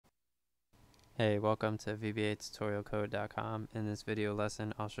Hey, welcome to VBA In this video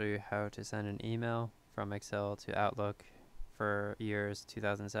lesson, I'll show you how to send an email from Excel to Outlook for years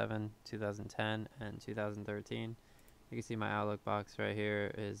 2007, 2010, and 2013. You can see my Outlook box right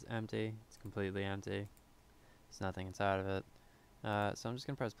here is empty. It's completely empty. There's nothing inside of it. So I'm just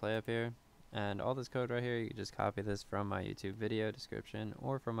going to press play up here. And all this code right here, you can just copy this from my YouTube video description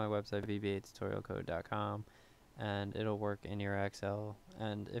or from my website, VBA and it'll work in your Excel.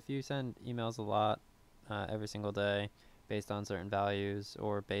 And if you send emails a lot every single day based on certain values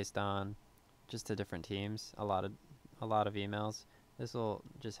or based on just to different teams, a lot of emails, this will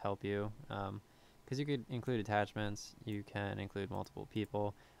just help you because you could include attachments, you can include multiple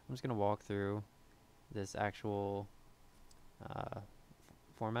people. I'm just going to walk through this actual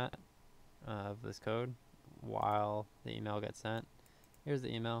format of this code while the email gets sent. Here's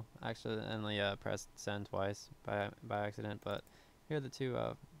the email. I accidentally pressed send twice by accident, but here are the two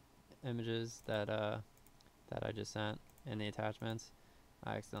images that I just sent in the attachments.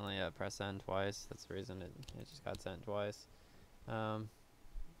 I accidentally pressed send twice. That's the reason it just got sent twice.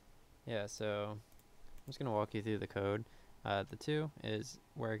 Yeah, so I'm just gonna walk you through the code. The two is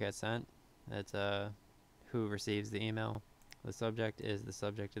where it gets sent. It's who receives the email. The subject is the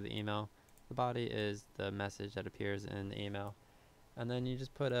subject of the email. The body is the message that appears in the email. And then you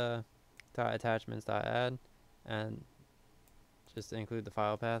just put .attachments.Add and just include the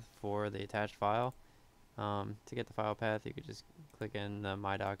file path for the attached file. To get the file path, you could just click in the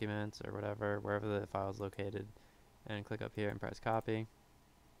My Documents or wherever the file is located, and click up here and press copy.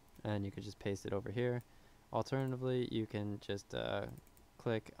 And you could just paste it over here. Alternatively, you can just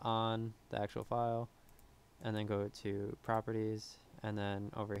click on the actual file and then go to Properties, and then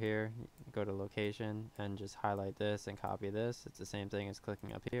over here go to Location and just highlight this and copy this. It's the same thing as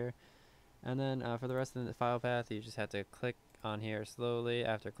clicking up here. And then for the rest of the file path, you just have to click on here slowly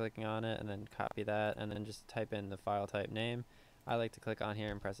after clicking on it and then copy that, and then just type in the file type name. I like to click on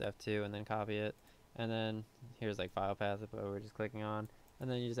here and press F2 and then copy it. And then here's like file path that we're just clicking on. And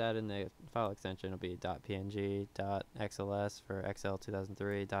then you just add in the file extension. It'll be .png, .xls for Excel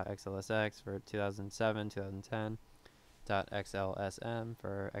 2003, .xlsx for 2007, 2010, .xlsm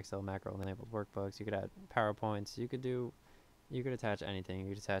for Excel macro enabled workbooks. You could add PowerPoints. You could attach anything. You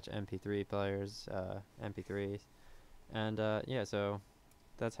could attach MP3 players, MP3s, and yeah. So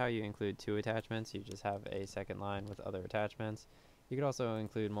that's how you include two attachments. You just have a second line with other attachments. You could also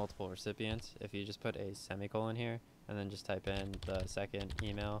include multiple recipients if you just put a semicolon here and then just type in the second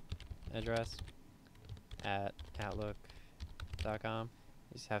email address at outlook.com.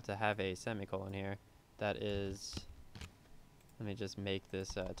 You just have to have a semicolon here. That is, let me just make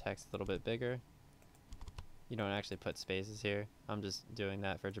this text a little bit bigger. You don't actually put spaces here. I'm just doing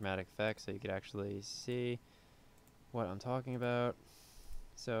that for dramatic effect so you could actually see what I'm talking about.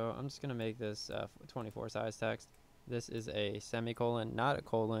 So I'm just going to make this 24 size text. This is a semicolon, not a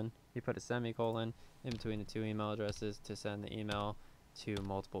colon. You put a semicolon in between the two email addresses to send the email to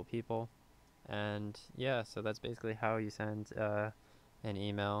multiple people. And yeah, so that's basically how you send an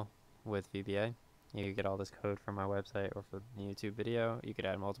email with VBA. You get all this code from my website or from the YouTube video. You could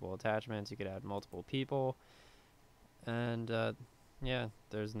add multiple attachments. You could add multiple people. And yeah,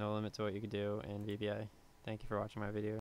 there's no limit to what you could do in VBA. Thank you for watching my video.